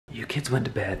You kids went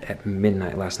to bed at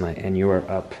midnight last night and you were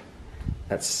up.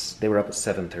 They were up at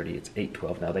 7:30. It's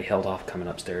 8:12 now. They held off coming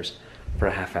upstairs for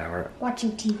a half hour.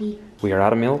 Watching TV. We are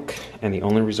out of milk and the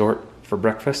only resort for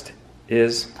breakfast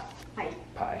is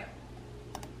pie.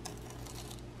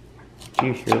 Do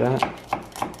you hear that?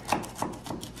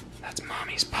 That's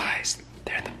mommy's pies.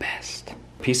 They're the best.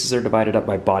 Pieces are divided up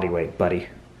by body weight, buddy.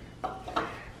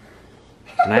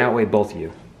 And I outweigh both of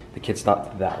you. The kids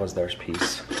thought that was their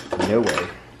piece. No way.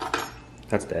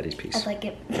 That's Daddy's piece. I'd like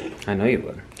it. I know you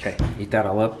would. Okay, eat that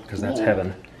all up, because that's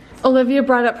heaven. Olivia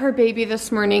brought up her baby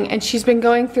this morning and she's been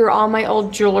going through all my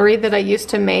old jewelry that I used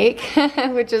to make,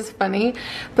 which is funny.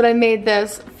 But I made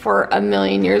this for a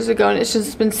million years ago and it's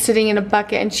just been sitting in a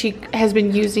bucket and she has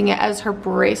been using it as her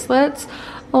bracelets.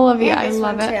 Olivia, I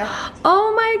love it.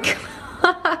 Oh my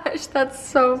gosh, that's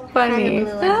so funny.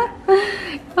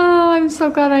 Oh, I'm so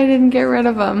glad I didn't get rid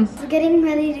of them. We're getting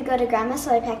ready to go to Grandma's,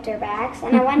 so I packed our bags.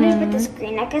 And I wanted to put this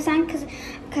green necklace on because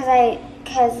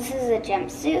this is a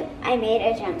jumpsuit. I made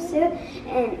a jumpsuit,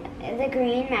 and the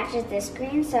green matches this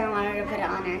green, so I wanted to put it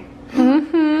on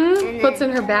her. What's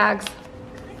in her bags?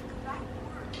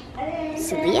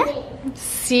 Celia?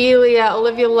 Celia.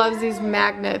 Olivia loves these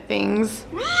magnet things.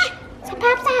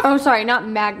 Oh, sorry, not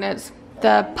magnets.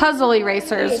 The puzzle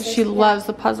erasers. She loves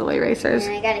the puzzle erasers.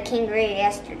 And I got a kangaroo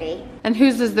yesterday. And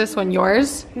whose is this one?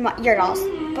 Yours? Your dolls.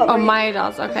 Oh, my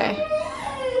dolls. Okay.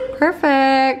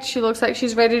 Perfect. She looks like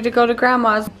she's ready to go to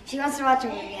Grandma's. She wants to watch a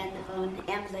movie on the phone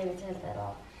and play with her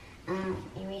little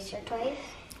eraser toys.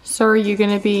 So are you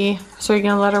gonna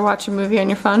let her watch a movie on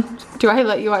your phone? Do I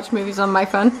let you watch movies on my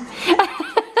phone?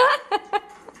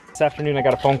 This afternoon I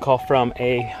got a phone call from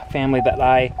a family that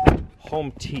I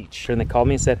home teach, and they called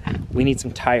me and said, we need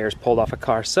some tires pulled off a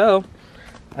car. So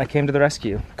I came to the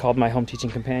rescue, called my home teaching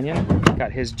companion,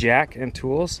 got his jack and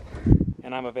tools,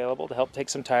 and I'm available to help take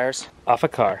some tires off a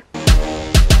car.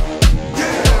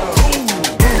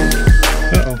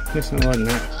 Uh-oh, listen more than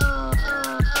that.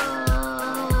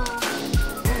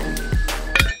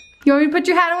 You want me to put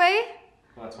your hat away?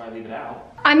 Well, that's why I leave it out.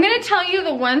 I'm gonna tell you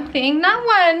the one thing, not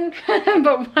one,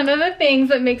 but one of the things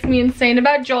that makes me insane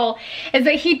about Joel is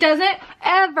that he doesn't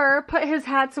ever put his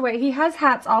hats away. He has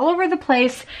hats all over the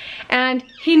place and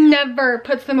he never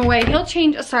puts them away. He'll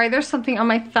change, sorry, there's something on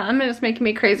my thumb and it's making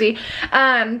me crazy.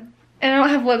 And I don't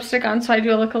have lipstick on, so I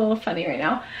do look a little funny right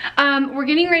now. We're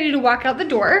getting ready to walk out the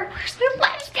door. Where's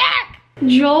my lipstick?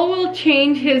 Joel will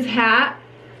change his hat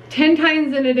 10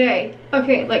 times in a day.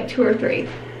 Okay, like 2 or 3.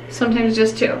 Sometimes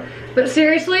just 2. But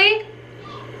seriously,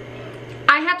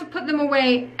 I have to put them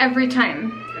away every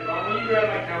time. Hey, Mom, will you grab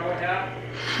my cowboy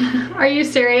hat? Are you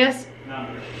serious? No.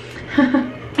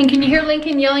 And can you hear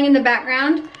Lincoln yelling in the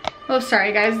background? Oh,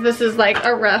 sorry guys, this is like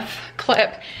a rough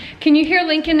clip. Can you hear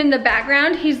Lincoln in the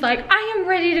background? He's like, I am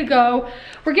ready to go.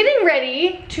 We're getting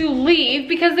ready to leave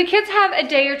because the kids have a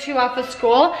day or 2 off of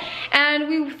school. And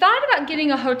we thought about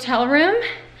getting a hotel room.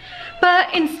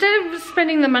 But instead of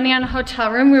spending the money on a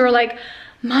hotel room, we were like,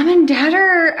 Mom and Dad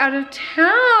are out of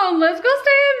town. Let's go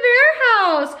stay at their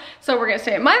house. So we're gonna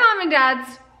stay at my mom and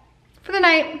dad's for the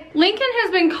night. Lincoln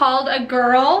has been called a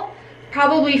girl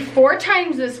probably 4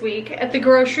 times this week at the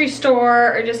grocery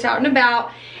store or just out and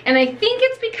about. And I think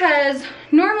it's because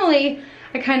normally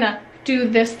I kind of do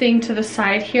this thing to the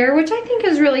side here, which I think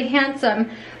is really handsome.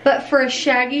 But for a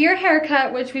shaggier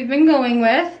haircut, which we've been going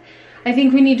with, I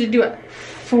think we need to do it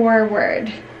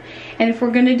forward. And if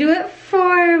we're gonna do it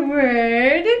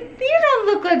forward, you don't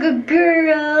look like a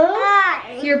girl.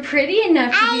 Hi. You're pretty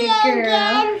enough to be a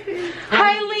girl. Lincoln.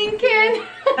 Hi, Lincoln.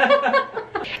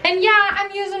 And yeah, I'm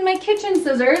using my kitchen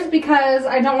scissors because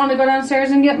I don't want to go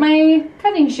downstairs and get my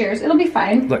cutting shears. It'll be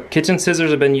fine. Look, kitchen scissors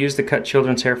have been used to cut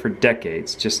children's hair for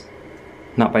decades, just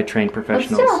not by trained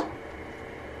professionals.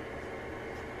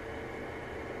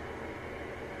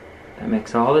 That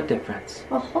makes all the difference.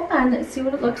 Well, hold on, let's see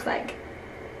what it looks like.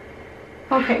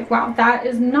 Okay, wow, that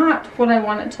is not what I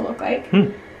want it to look like.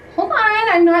 Hold on,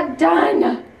 I'm not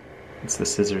done. It's the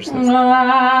scissors. Okay,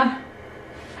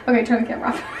 turn the camera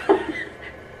off.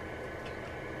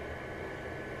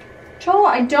 Joel,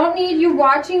 I don't need you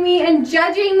watching me and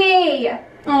judging me.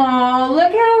 Oh,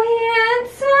 look how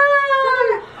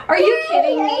handsome. Are you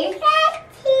kidding me?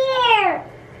 Here.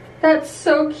 That's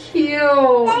so cute.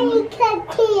 Daddy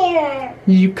cut hair.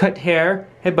 You cut hair?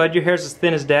 Hey bud, your hair's as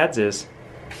thin as Dad's is.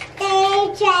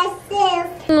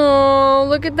 Oh,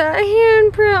 look at that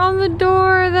handprint on the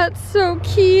door. That's so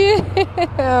cute.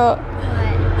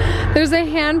 There's a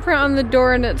handprint on the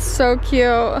door and it's so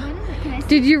cute.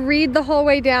 Did you read the whole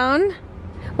way down?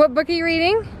 What book are you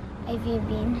reading? Ivy and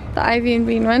Bean. The Ivy and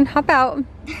Bean one. Hop out.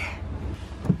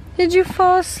 Did you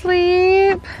fall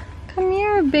asleep? Come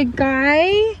here, big guy.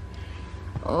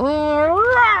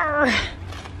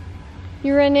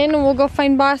 You run in and we'll go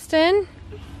find Boston.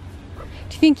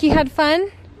 Do you think he had fun?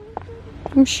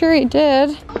 I'm sure he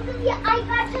did. Olivia, I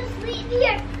got to sleep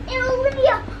here. And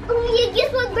Olivia,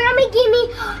 guess what? Grandma gave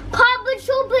me Paw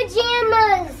Patrol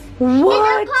pajamas.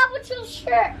 What? And a Paw Patrol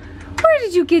shirt. Where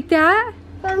did you get that?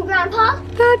 From Grandpa.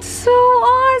 That's so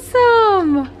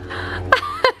awesome.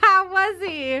 How was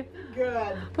he?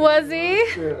 Good. Was he?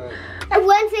 Good. And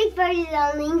once I farted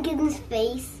on Lincoln's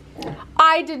face.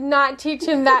 I did not teach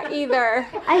him that either.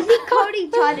 I think Cody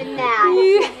taught him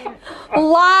that.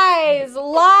 Lies,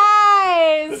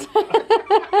 lies. He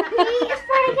just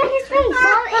farted on his face.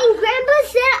 Mom and Grandpa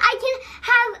said I can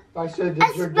have I said, a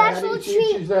did your special daddy treat.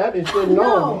 teach you that? He said,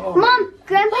 no. Mom,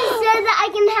 Grandpa said that I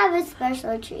can have a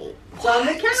special treat. It's on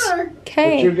the counter. But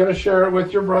Okay. you're going to share it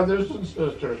with your brothers and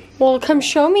sisters. Well, come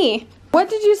show me. What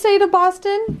did you say to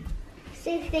Boston?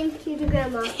 Say thank you to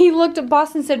Grandma. He looked at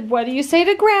Boston and said, "What do you say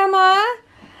to Grandma?"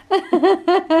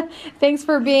 Thanks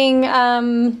for being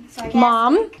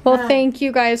Mom. Well, thank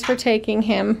you guys for taking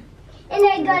him. And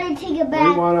I gotta take it We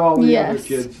back. want all the Yes. other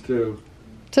kids to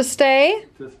Stay?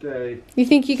 stay. You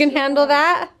think you can handle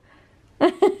that? I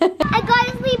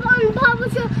gotta sleep on Paw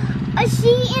Patrol, a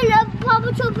sheet and a Paw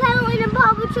Patrol paddle and a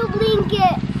Paw Patrol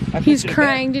blanket. He's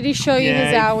crying. Did he show you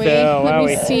his Yeah, he owie? fell, Let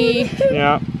me owie. see.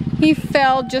 Yeah. He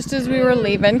fell just as we were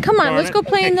leaving. Come on, let's go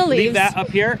play in the leaves. Leave that up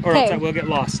here or Okay. else we'll get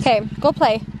lost. Okay, go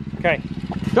play. Okay.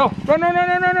 Go. Run, run, run,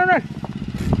 run, run, run, run.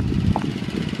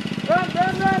 Run,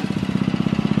 run, run.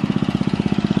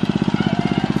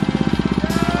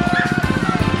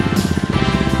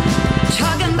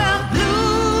 Talking about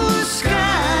blue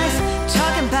skies,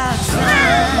 talking about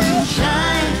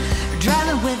sunshine,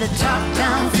 driving with the top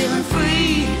down, feeling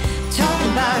free,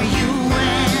 talking about you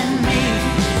and me,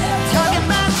 talking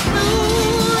about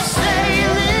smooth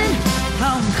sailing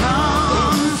on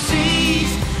calm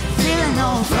seas, feeling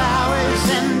all flowers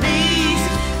and bees,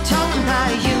 talking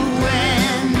about you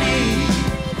and me.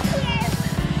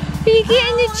 Will you get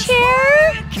in the chair?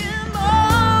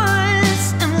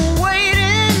 Boys and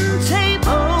waiting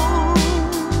tables,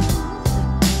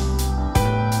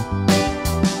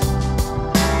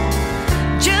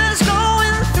 just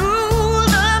going through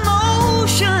the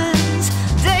motions,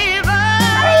 day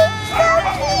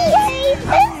by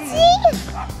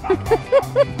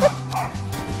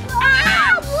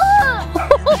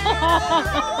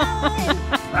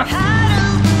out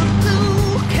of the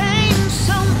blue came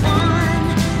someone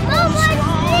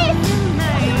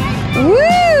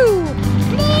Woo!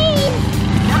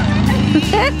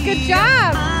 Good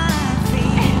job.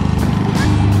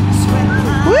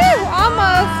 Woo!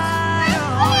 Almost.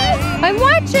 I'm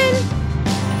watching.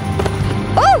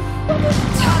 Oh!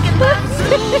 Talking about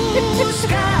blue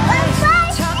skies,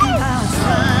 talking about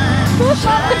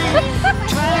sunshine,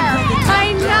 driving with the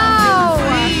I know.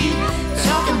 free,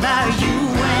 talking about you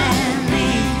and me,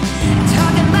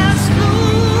 talking about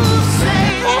smooth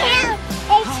sailing,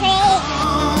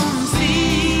 calm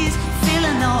seas,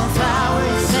 feeling all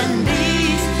flowers and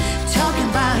bees, talking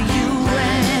about you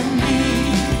and me.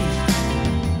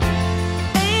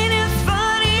 Ain't it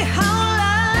funny how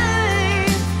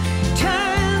life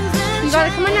turns and You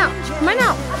gotta come on out. Come on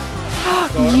out.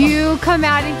 You come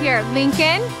out of here.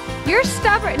 Lincoln, you're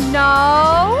stubborn.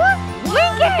 No.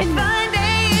 Lincoln! find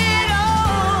it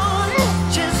all,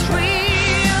 just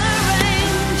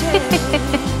rearrange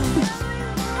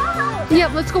it.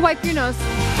 Yep, let's go wipe your nose.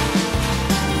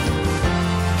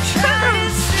 Try to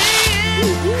see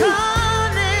it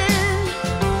coming,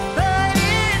 but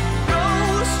it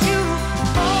goes to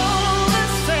all the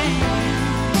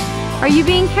same. Are you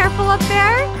being careful up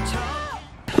there?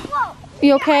 Whoa.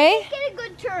 You okay? Get a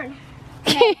good turn.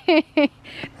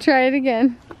 Try it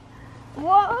again.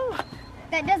 Whoa.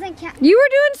 That doesn't count. You were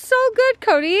doing so good,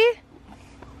 Cody.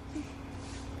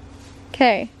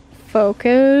 Okay,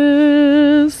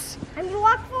 focus. I'm gonna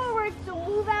walk forward, so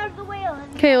move out of the way,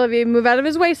 Olivia. Okay, Olivia, move out of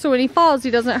his way so when he falls,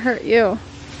 he doesn't hurt you.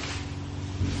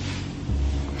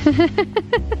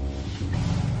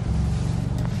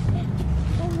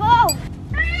 Whoa.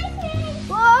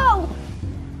 Whoa.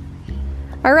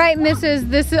 All right, Mrs.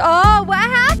 This is, oh, what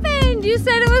happened? You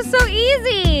said it was so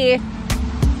easy.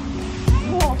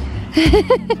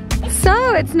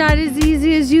 So, it's not as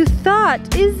easy as you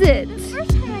thought, is it?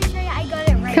 First time I tried it, I got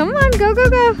it right. Come on, go, go,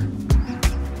 go.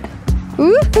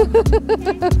 Ooh.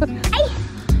 I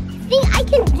think I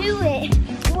can do it.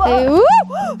 Whoa. Hey,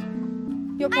 ooh.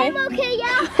 You okay? I'm okay,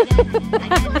 yeah.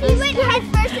 He went head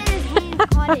first and his hands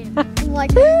caught him.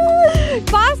 Like,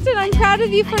 Boston, I'm proud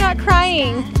of you for not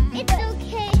crying. it's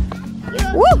okay.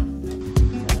 You're Woo!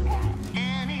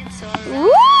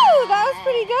 Woo!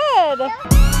 pretty good.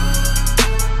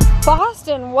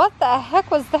 Boston, what the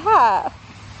heck was that?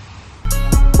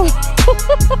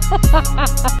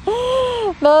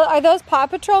 Are those Paw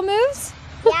Patrol moves?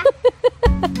 Yeah.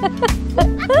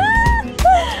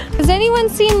 Has anyone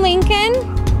seen Lincoln?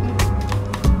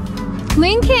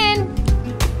 Lincoln!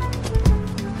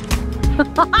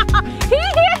 He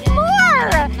hid more!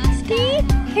 He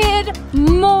hid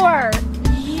more!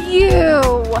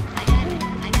 You!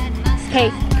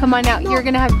 Hey, come on out. You're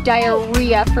gonna have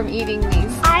diarrhea from eating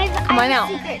these. Come on out.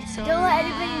 Don't let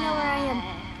anybody know where I am.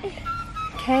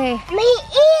 Okay. Me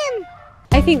in!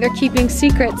 I think they're keeping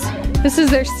secrets. This is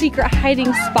their secret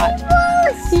hiding spot.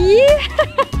 Yeah!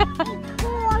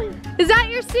 Is that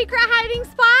your secret hiding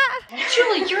spot?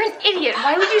 Julie, you're an idiot.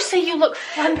 Why would you say you look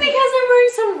fun? Because I'm wearing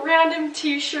some random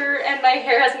t-shirt and my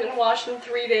hair hasn't been washed in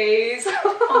 3 days.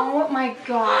 Oh my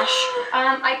gosh.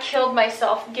 I killed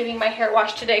myself getting my hair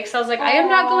washed today because I was like, I am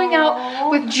not going out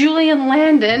with Julie and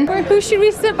Landon. Who should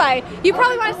we sit by? You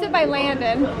probably want to sit by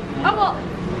Landon. Oh, well.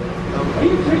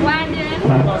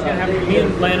 Landon. I was gonna have me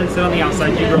and Landon sit on the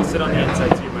outside, you girls sit on the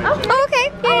inside too. Oh,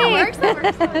 okay. Yay. That works.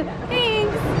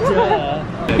 Thanks.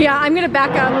 Yeah, I'm gonna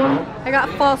back up. I got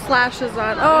false lashes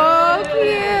on. Oh,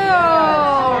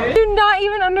 cute. Do not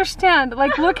even understand.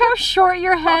 Like, look how short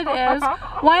your head is.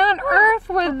 Why on earth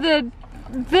would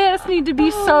this need to be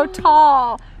so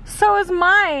tall? So is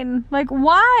mine. Like,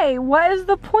 why? What is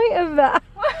the point of that?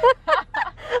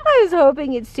 I was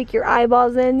hoping you'd stick your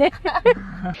eyeballs in there.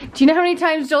 Do you know how many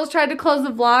times Joel's tried to close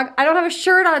the vlog? I don't have a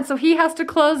shirt on, so he has to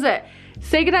close it.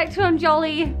 Say goodnight to him,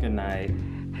 Jolie. Good night.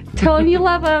 Tell him you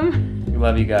love him. We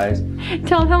love you guys.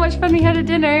 Tell him how much fun we had at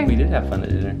dinner. We did have fun at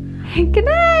dinner. Good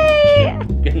night.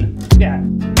 Good night. Yeah.